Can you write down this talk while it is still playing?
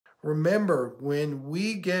Remember, when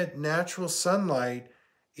we get natural sunlight,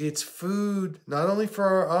 it's food not only for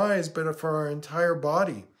our eyes, but for our entire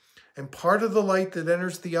body. And part of the light that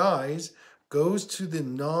enters the eyes goes to the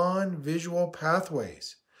non-visual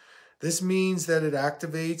pathways. This means that it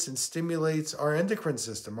activates and stimulates our endocrine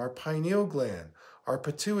system, our pineal gland, our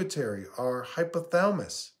pituitary, our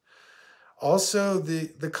hypothalamus. Also,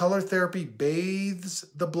 the color therapy bathes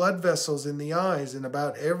the blood vessels in the eyes, and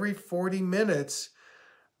about every 40 minutes,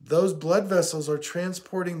 those blood vessels are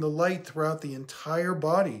transporting the light throughout the entire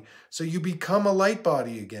body. So you become a light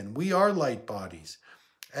body again. We are light bodies.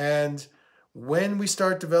 And when we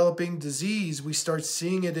start developing disease, we start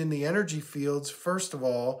seeing it in the energy fields, first of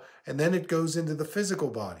all, and then it goes into the physical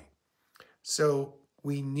body. So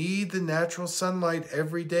we need the natural sunlight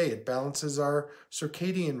every day. It balances our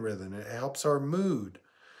circadian rhythm. It helps our mood.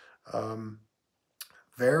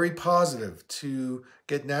 Very positive to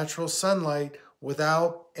get natural sunlight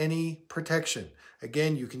without any protection.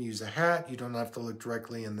 Again, you can use a hat. You don't have to look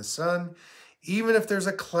directly in the sun. Even if there's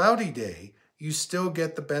a cloudy day, you still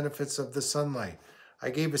get the benefits of the sunlight. I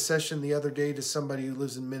gave a session the other day to somebody who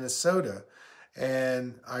lives in Minnesota,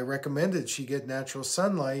 and I recommended she get natural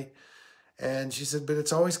sunlight. And she said, but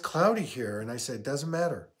it's always cloudy here. And I said, it doesn't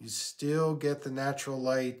matter. You still get the natural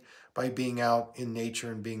light by being out in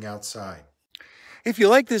nature and being outside. If you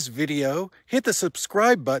like this video, hit the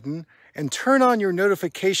subscribe button and turn on your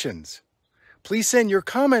notifications. Please send your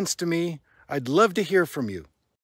comments to me. I'd love to hear from you.